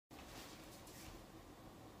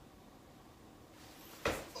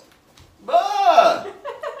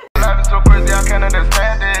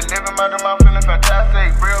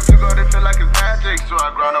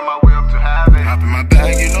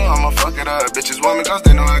Bitches want me cause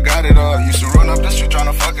they know I got it all. Used to run up the street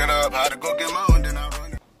tryna fuck it up. Had to go get my own, then I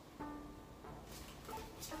run it.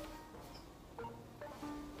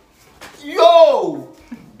 Yo!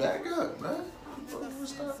 Back up, man.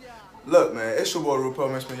 Look, man, it's your boy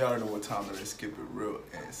RealPelmx, man. Y'all already know what time it is. Skip it real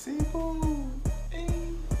and simple.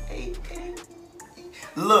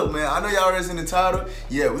 Look, man, I know y'all already seen the title.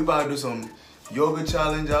 Yeah, we about to do some yoga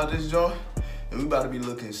challenge out this joint. And we about to be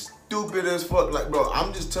looking stupid as fuck. Like, bro,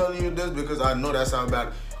 I'm just telling you this because I know that's how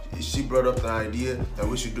bad. She brought up the idea that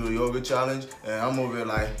we should do a yoga challenge. And I'm over here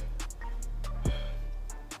like.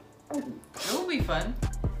 It will be fun.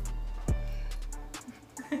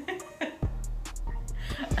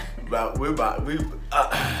 But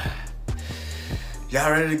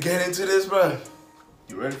y'all ready to get into this, bro?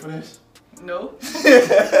 You ready for this? No.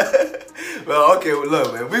 Well, okay, well,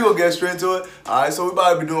 look, man, we gonna get straight into it. All right, so we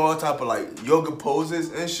about to be doing all type of like yoga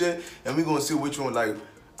poses and shit, and we gonna see which one like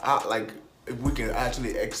if we can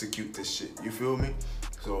actually execute this shit. You feel me?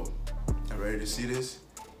 So, you ready to see this?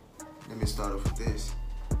 Let me start off with this.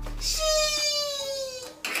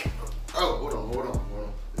 Oh, hold on.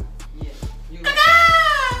 Yeah. You.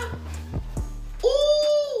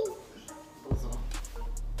 Ooh.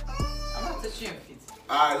 I'm not touching your feet.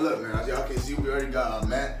 Alright, look, man, as y'all can see, we already got our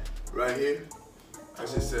mat right here. I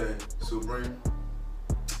just said Supreme.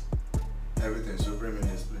 Everything's Supreme in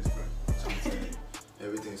this place, bro. That's what I'm saying.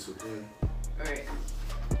 Everything's Supreme. Alright.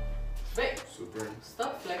 Wait. Supreme.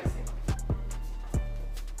 Stop flexing.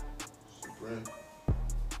 Supreme.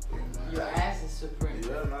 Your ass is supreme.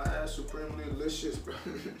 Yeah, my ass supremely delicious, bro.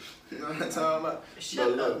 You know what I'm talking about? Shut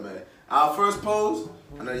but look, man. Our first pose,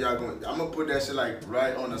 I know y'all going. I'm gonna put that shit like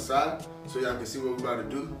right on the side so y'all can see what we about to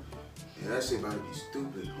do. Yeah, that shit about to be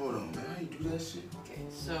stupid. Hold on, man. How you do that shit? Okay,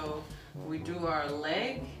 so we do our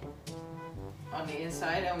leg on the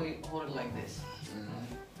inside and we hold it like this.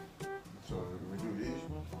 So we do this.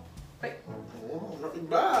 Wait. Oh, nothing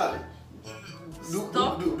bad.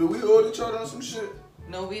 Stop. Do we hold each other on some shit?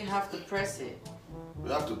 No, we have to press it. We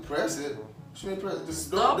have to press it. What you mean press it?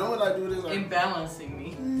 Stop don't like do this like imbalancing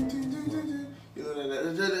me. You know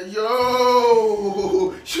that.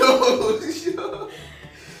 Yo.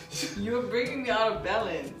 You're bringing me out of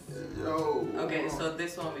balance. Yo. Okay, so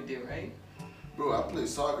this one we do, right? Bro, I play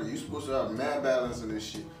soccer. You supposed to have mad balance in this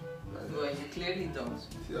shit. Well, you clearly don't.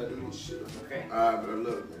 See, I do this shit. Okay. Alright, but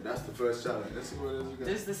look, man, that's the first challenge. Let's see what else we got.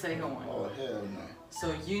 This is the second one. Oh, hell no.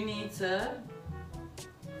 So you need to...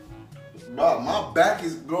 Bro, my back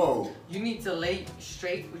is bro. You need to lay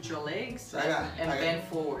straight with your legs and I bend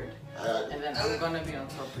forward. And then I'm gonna be on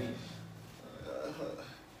top of you.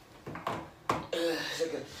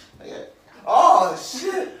 Oh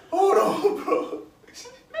shit! Hold on, bro.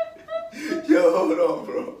 Yo, hold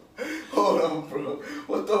on, bro.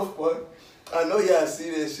 What the fuck? I know y'all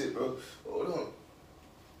see this shit, bro. Hold on.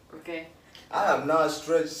 Okay. I have not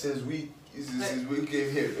stretched since we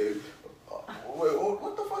came here, baby. Wait,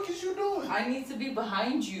 what the fuck is you doing? I need to be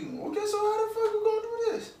behind you. Okay, so how the fuck we gonna do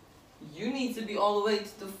this? You need to be all the way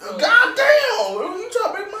to the front. God damn! Bro, you trying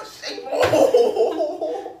to break my shape?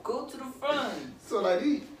 Go to the front. So like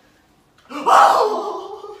these.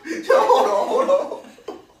 Oh! Yo, hold on.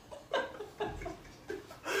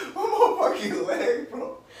 One more fucking leg, bro.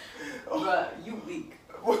 Bruh, you weak.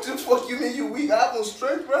 What the fuck you mean you weak? I have no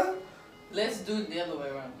strength, bro. Let's do it the other way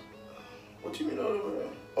around. What you mean the other way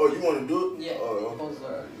around? Oh, you want to do it? Yeah. Oh, okay.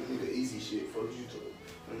 Right. You need the easy shit. Fuck you too.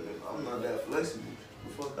 I'm not that flexible.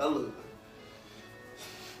 The fuck I look.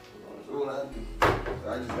 So what I do?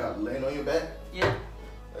 I just got laying on your back? Yeah.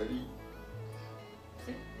 Ready?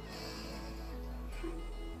 See?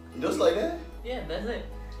 Just like that? Yeah, that's it.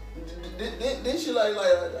 Then she like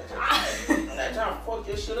trying to fuck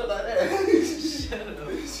your shit up like that. Shut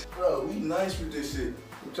up. Bro, we nice with this shit.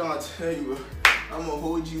 I'm trying to tell you, bro. I'm gonna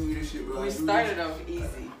hold you with this shit, bro. We started off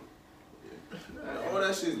easy. All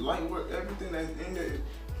that shit, light work, everything that's in there.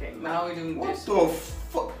 Okay, now we're doing this. What the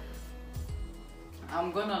fuck?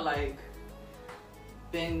 I'm gonna like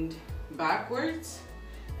bend backwards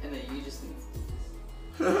and then you just need to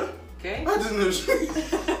do this. Okay? I just know You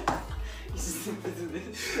just need to do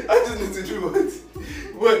this. I just need to do what?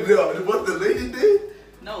 What the lady did?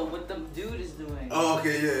 No, what the dude is doing. Oh,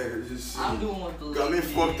 okay, yeah. Just, I'm doing what the lady got me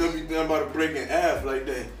fucked up. You think I'm about to break in half like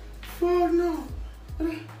that? Fuck no.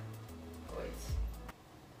 Wait.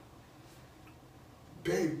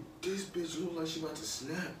 Babe, this bitch look like she about to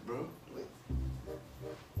snap, bro.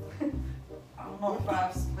 I don't know if I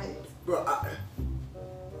have space. Bro,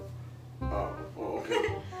 oh, okay.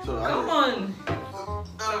 So Come on.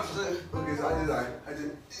 Okay, so I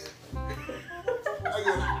just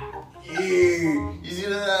yeah. You see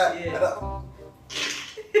that? Yeah.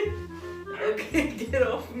 Okay, get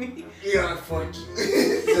off me. Yeah, fuck you.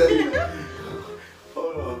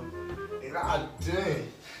 Hold on. God dang.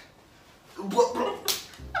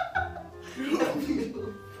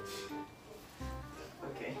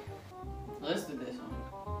 Okay, let's do this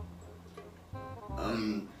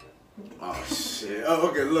one. Oh shit. Oh,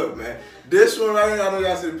 okay, look, man. This one right here, I know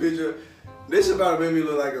y'all see the picture. This about to make me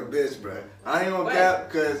look like a bitch, bro. I ain't gonna cap,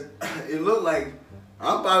 cause it look like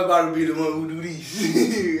I'm probably about to be the one who do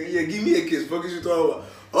these. Yeah, give me a kiss. Fuck is you talking about?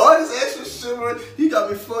 All this extra shit, bro. He got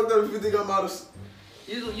me fucked up if you think I'm out of.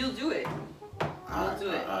 You'll do it. You'll do it. Alright,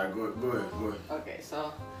 go ahead. Okay,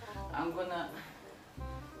 so I'm gonna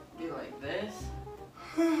be like this.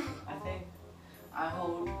 I think I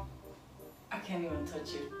hold. I can't even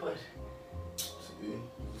touch it, but. See?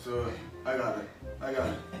 So I got it.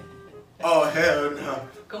 Oh hell no.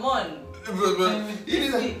 Come on. But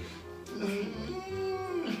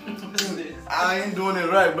I ain't doing it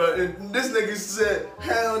right, bro. This nigga said,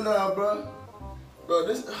 hell no, bro. Bro,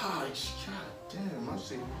 this, god damn, my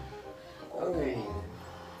shit. Okay.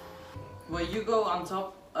 Well, you go on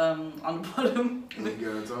top, on the bottom. You get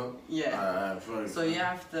on top? Yeah. Alright, fuck. So you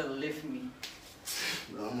have to lift me.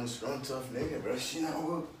 Bro, I'm a strong, tough nigga, bro. She not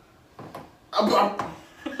work.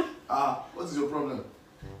 What is your problem?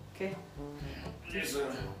 Okay. Yes,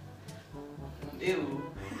 sir. Ew.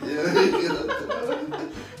 Yeah.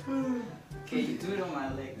 Okay, you do it on my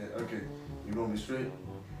leg. Yeah, okay. You want me straight?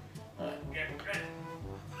 Alright.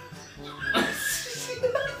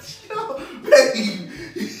 Babe,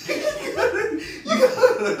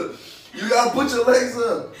 you gotta put your legs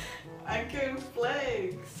up. I can't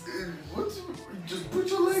flex. Just put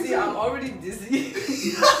your legs See, up. I'm already dizzy.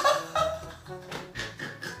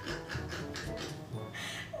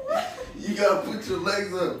 You gotta put your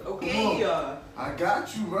legs up. Okay. I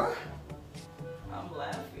got you, bro. I'm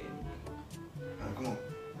laughing. Right, come on.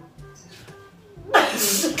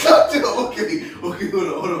 Goddamn, okay, hold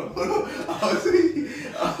on.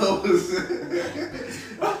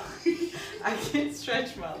 I can't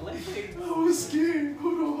stretch my legs. I was scared.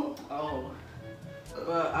 Hold on. Oh.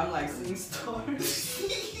 But I'm like seeing stars.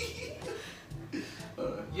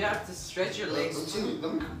 You have to stretch your legs.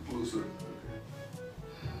 Let me come closer.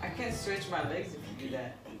 I can't stretch my legs if you do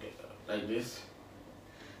that. Okay, like this.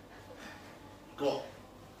 Go on.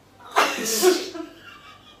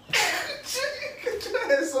 Get your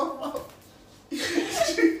ass off.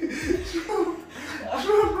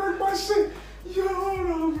 Try to break my shit. Yo, hold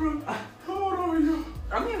on, bro. Hold on, yo.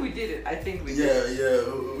 I mean, we did it. I think we did.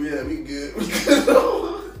 Yeah, we good.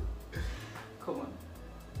 Come on.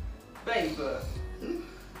 Baby.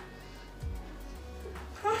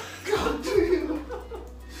 God damn.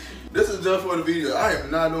 This is just for the video. I am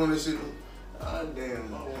not doing this shit. God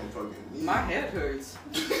damn, I want fucking knee. My head hurts.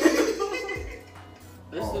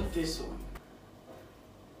 Let's do this one.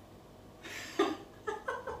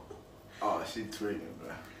 Oh, she tweaking,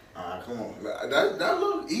 bro. Come on. That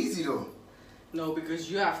look easy though. No, because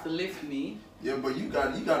you have to lift me. Yeah, but you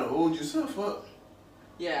gotta hold yourself up.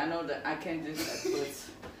 Yeah, I know that I can't do that, but.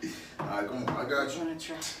 Alright, come on, I got you. I'm gonna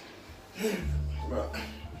try. Bro,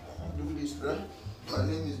 do this, bro. My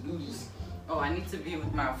name is Do This. Oh, I need to be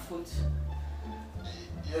with my foot.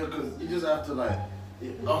 Yeah, cause you just have to like.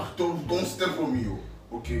 Don't step on me, yo.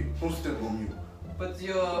 Okay, don't step on me. But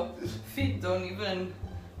your feet don't even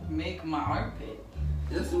make my armpit.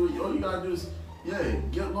 Yeah, so all you gotta do is,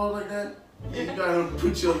 get low like that. And you gotta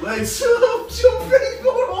put your legs up. Your face,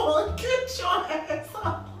 hold on. Get your ass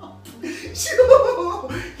up.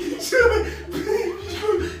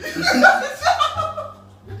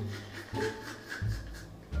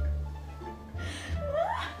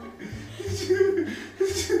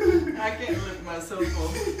 I can't lift myself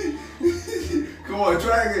up. Come on,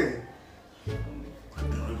 try again. Come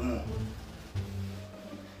on.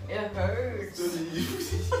 It hurts.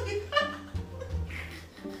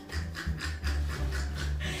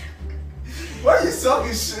 Why are you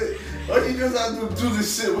sucking shit? Why you just have to do this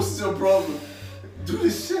shit? What's your problem? Do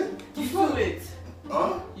this shit. You do it.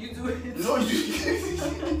 Huh? You do it. No, you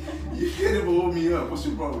can't even hold me up. What's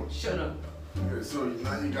your problem? Shut up. Okay, so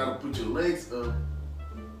now you gotta put your legs up.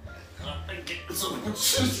 So put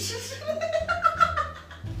your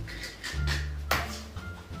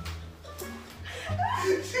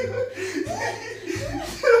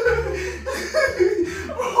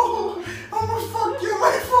oh, I'm gonna fuck your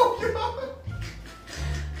life up, yo.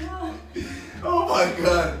 Oh my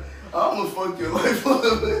god. I'm gonna fuck your life up.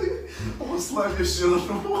 I'm gonna slap your shit on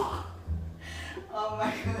the wall. Oh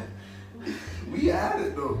my god. We had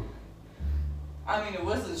it though. I mean, it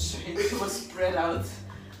wasn't straight, it was spread out.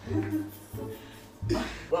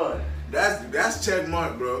 But That's check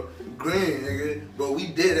mark, bro. Green, nigga. But we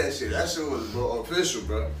did that shit. That shit was, bro, official,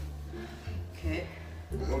 bro. Okay.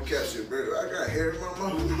 No cap shit, bro. I got hair in my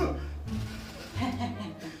mouth.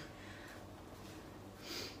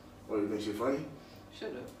 What, you think shit funny? Shut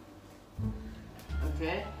up.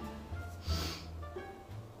 Okay.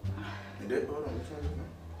 And that, hold on, which one is that?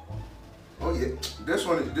 Oh yeah, this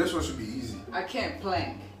one should be easy. I can't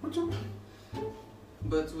plank, What you?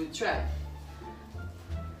 but we try.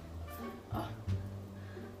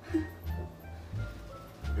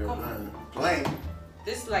 Plank.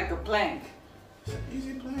 This is like a plank. It's an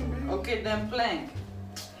easy plank, man. Okay, then plank.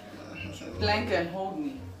 Plank and hold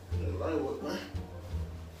me.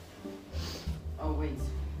 Oh wait.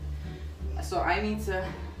 So I need to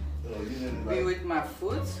be with my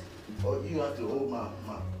foot. Oh, you have to hold my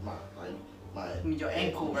With your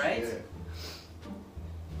ankle, right? Yeah.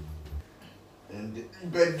 And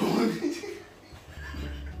bed boy.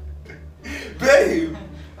 Babe.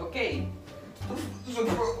 Okay.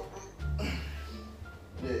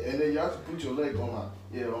 Yeah, and then you have to put your leg on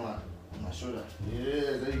my shoulder.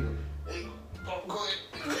 Yeah, there you go. There you go. Oh, go ahead.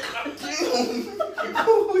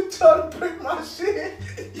 You trying to break my shit.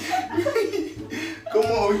 Come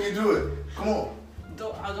on, we can do it. Come on.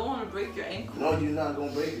 I don't want to break your ankle. No, you're not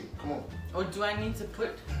gonna break it. Come on. Or do I need to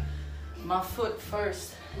put my foot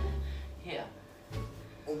first? Here.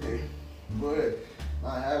 Okay. Go ahead.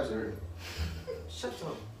 My halves hurt. Shut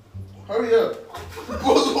up. Hurry up.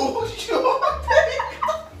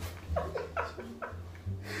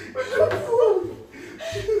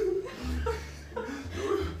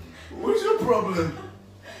 What's your problem?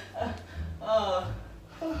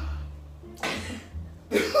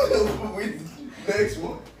 Next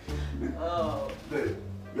one. Babe,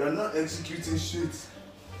 we are not executing shit.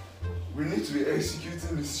 We need to be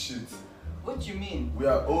executing this shit. What do you mean? We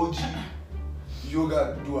are OG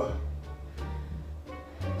yoga doer.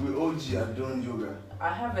 We OG are doing yoga.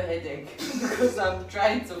 I have a headache because I'm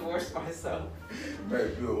trying to force myself.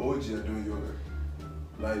 Right, we are OG are doing yoga.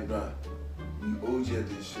 Like, bruh, we OG at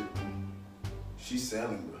this shit. She's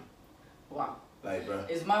selling, bro. Wow. Like, bruh.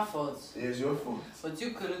 It's my fault. It's your fault. But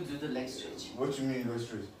you couldn't do the leg stretch. What you mean leg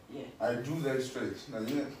stretch? Yeah. I do leg stretch. Now,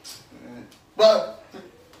 you know. But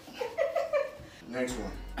next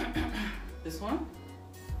one. This one?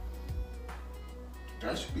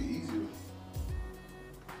 That should be easier.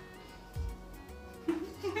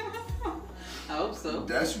 I hope so.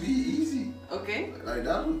 That should be easy. Okay. Like,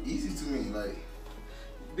 that look easy to me. Like,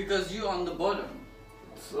 because you on the bottom.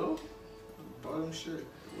 so bottom shit,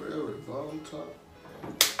 whatever, bottom top.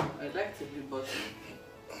 I'd like to be bottom.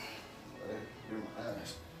 Get my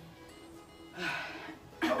ass.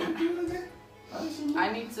 How we do it again?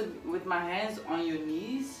 I need to, with my hands on your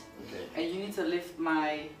knees, Okay. and you need to lift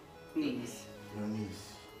my knees. Your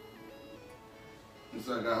knees. Looks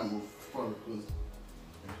like I gotta move further close.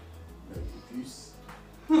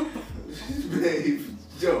 Babe,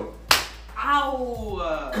 yo.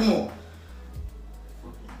 Ow! Come on.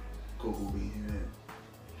 Coco bean here.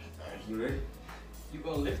 Alright, you ready? You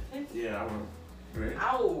gonna lift it? Yeah, I will. Ready?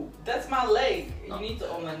 Ow! That's my leg. You need to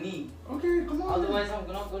on my knee. Okay, come on. Otherwise, I'm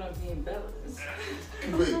not gonna be in balance.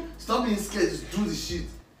 Wait, stop being scared. Just do the shit.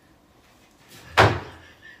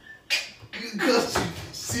 Got you.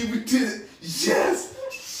 See, we did it. Yes.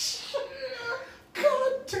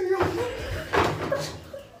 God damn.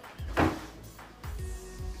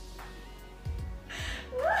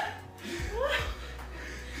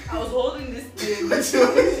 I was holding this thing.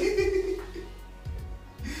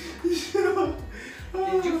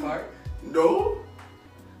 Did you fart? No.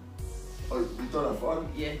 Oh, you thought I farted?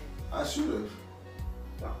 Yeah. I should have.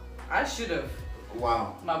 I should have.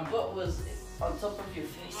 Wow. My butt was on top of your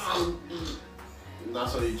face.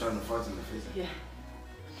 That's why you're trying to fart in the face. Yeah.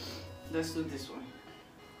 Let's do this one.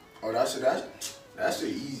 Oh, that's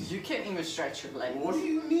easy. You can't even stretch your leg. What do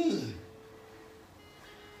you mean?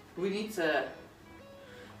 We need to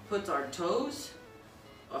put our toes,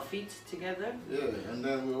 our feet together, Yeah, and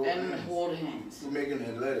then we'll hold hands. We're making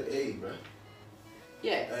the letter A, bro.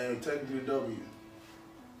 Yeah. And technically W.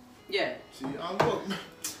 Yeah. See, I'm up.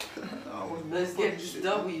 Let's get this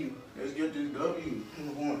W. Let's get this W.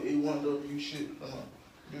 I'm going A1W shit. Come on.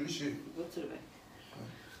 Do this shit. Go to the back.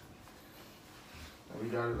 And we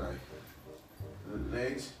got it like the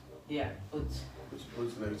legs. Yeah. Put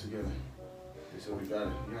the legs together. Okay, so we got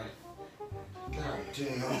it. God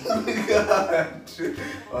damn. God damn.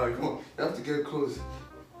 Alright, come on. You have to get close.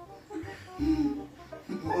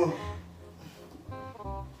 Oh.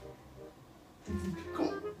 Come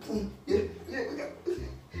on. Yeah, we got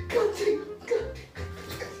it. God damn.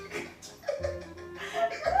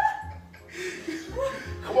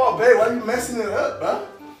 Come on, babe. Why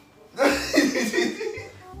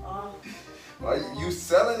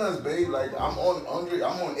us, babe. Like I'm on Andre.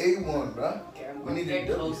 I'm on A1, bro. Okay, I'm gonna get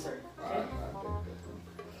closer. Okay.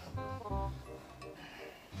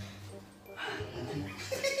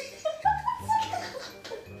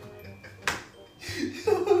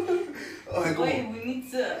 Alright, come Wait, on. we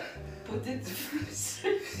need to put it first.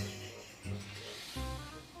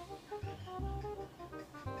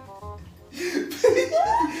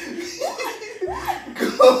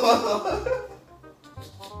 Come on.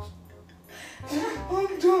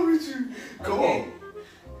 I'm done with you. Come Okay. on.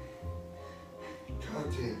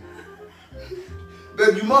 God damn.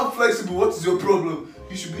 Babe, you're not flexible. What is your problem?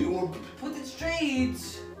 You should be the one. Put it straight.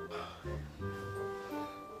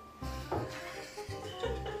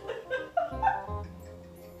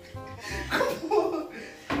 Come on.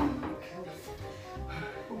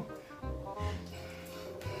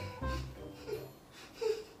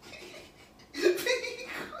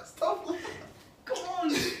 Stop. Come on.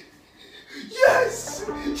 Yes! Yes!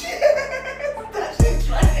 That shit's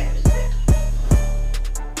right.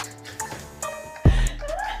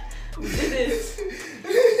 We did it.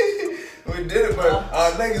 We did it, but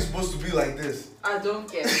our leg is supposed to be like this. I don't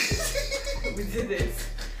care. We did it.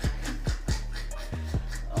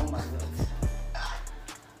 Oh my god.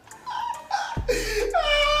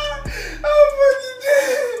 Oh,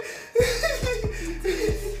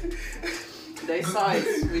 They saw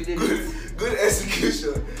it. We did it. Good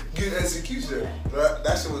execution. Good execution.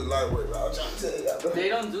 That shit was light work, bro. I was trying to tell you that, bro. They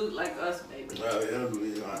don't do it like us, baby. Bro, they don't do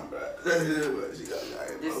it on, bro.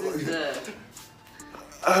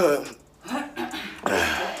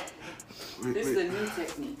 This is the new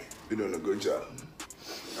technique. You're doing a good job.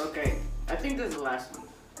 Okay, I think this is the last one.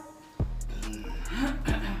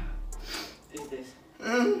 Is this?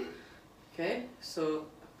 Okay, so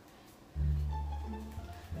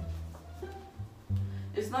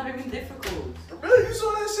it's not even difficult. Really, you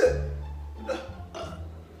saw that shit?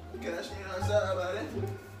 Cash me outside about it.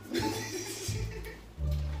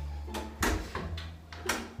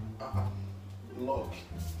 Lock.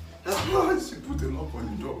 She put the lock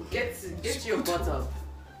on the door. Get your butt up.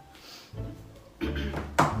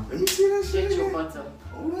 Let me see that shit. Get your again. butt up.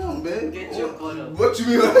 Hold on, babe. Get your butt up. What you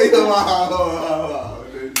mean? Like,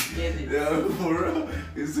 Get it. yeah, for real.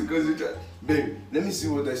 It's because you try. Babe, let me see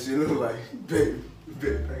what that shit look like. Babe,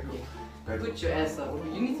 babe, back up. Back up. Put your ass up.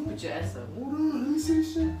 You need to put your ass up. Hold on, let me see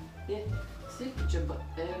this shit. Yeah. See, put your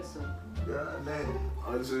ass up. God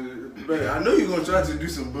damn. Babe, I know you're gonna try to do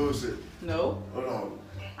some bullshit. No. Hold on.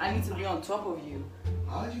 I need to be on top of you.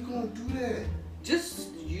 How you gonna do that?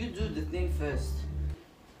 Just you do the thing first.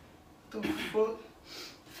 What the fuck?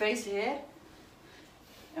 Face here.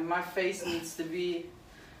 And my face needs to be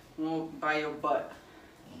more by your butt.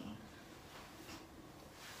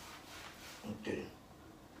 Okay.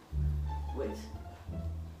 Wait.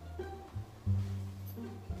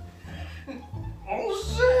 Oh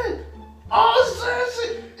shit! Oh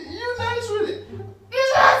shit! You nice with it.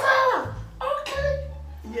 It's awesome. Okay.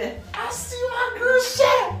 Yeah. I see my girl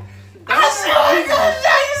shit. I see my girl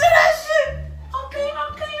shit. You see that shit? Okay,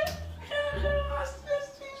 okay.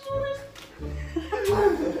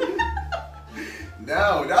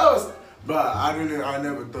 Now that was, but I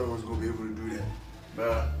never thought I was gonna be able to do that.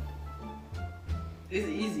 But It's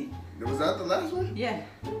easy. was that the last one? Yeah.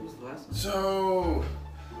 It was the last one. So,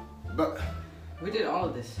 but. We did all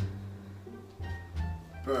of this.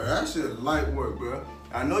 Bro, that shit light work, bro.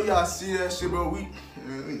 I know y'all see that shit, bro. We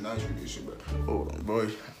nice with this shit, bro. Hold on, boy.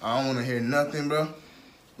 I don't wanna hear nothing, bro.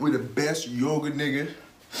 We the best yoga nigga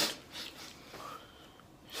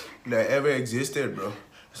that ever existed, bro.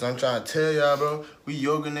 So I'm trying to tell y'all, bro. We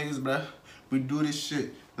yoga niggas, bro. We do this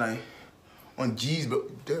shit like on G's, bro.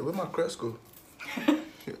 Damn, where my crest go?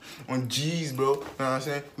 On G's, bro. You know what I'm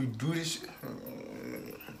saying? We do this shit.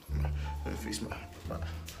 Let me fix my.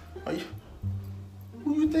 Are you?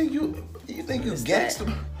 Who you think you gangster?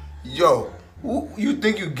 Yo, who you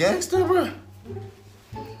think you gangster, bro?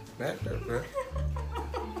 Back there, bro.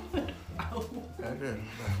 Back there,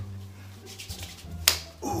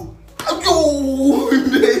 bro. Ooh. Yo,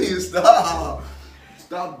 man, stop.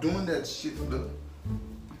 Stop doing that shit, bro.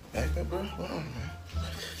 Back there, bro. Hold on, man.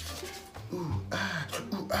 Ooh,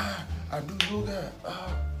 ah. I do yoga.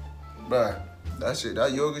 Bruh, that shit,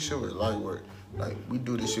 that yoga shit was light work. Like, we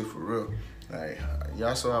do this shit for real. Like,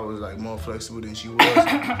 y'all saw I was like more flexible than she was.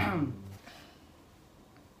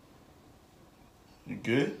 You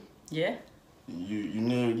good? Yeah? You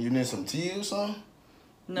need some tea or something?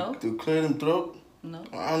 No? To clear them throat? No.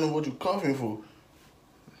 I don't know what you coughing for.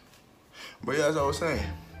 But yeah, as I was saying,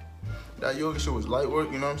 that yoga shit was light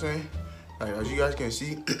work, you know what I'm saying? Like, as you guys can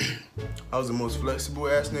see, I was the most flexible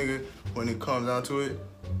ass nigga when it comes down to it.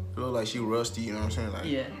 It look like she rusty, you know what I'm saying? Like,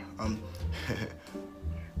 yeah. I'm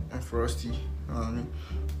frosty, you know what I mean?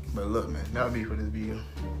 But look, man, that'll be for this video.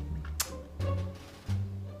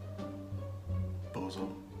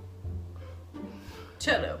 Bozo.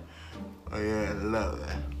 Shut up. Oh yeah, love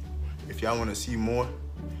that. If y'all wanna see more,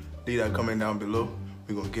 leave that comment down below.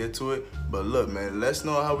 We're gonna get to it. But look, man, let's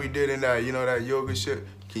know how we did in that, you know, that yoga shit.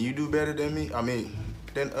 Can you do better than me? I mean,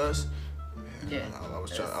 than us? Man, yeah. I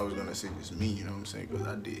was gonna say just me, you know what I'm saying? Because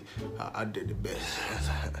I did the best.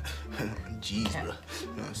 Jeez, bro. You know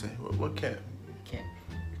what I'm saying? What cap? Cap.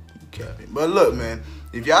 You capping. But look, man,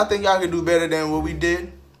 if y'all think y'all can do better than what we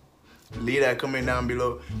did, leave that comment down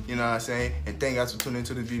below, you know what I'm saying? And thank you guys for tuning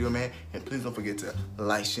into this video, man. And please don't forget to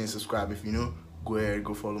like, share, and subscribe if you're new. Go ahead,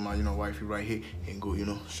 go follow my, wifey right here and go,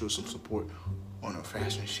 show some support on her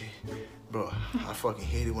fashion shit. Bro, I fucking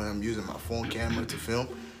hate it when I'm using my phone camera to film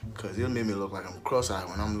because it'll make me look like I'm cross-eyed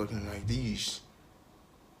when I'm looking like these.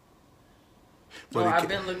 Well, I've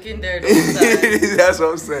been looking there the whole time. That's what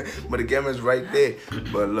I'm saying. But the camera's right there.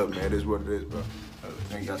 But look, man, this is what it is, bro.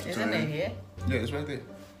 Thank you guys for tuning in. Isn't it here? Yeah, it's right there.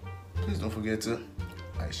 Please don't forget to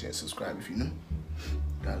like, share, and subscribe if you're new.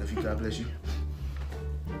 God love you, God bless you.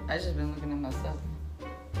 I just been looking at myself.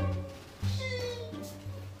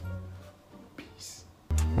 Peace.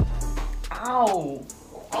 Ow!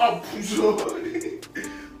 I'm sorry.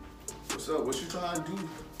 What's up? What you trying to do?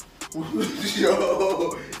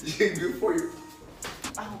 Yo, you ain't good for you.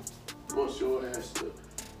 Ow. What's your ass up?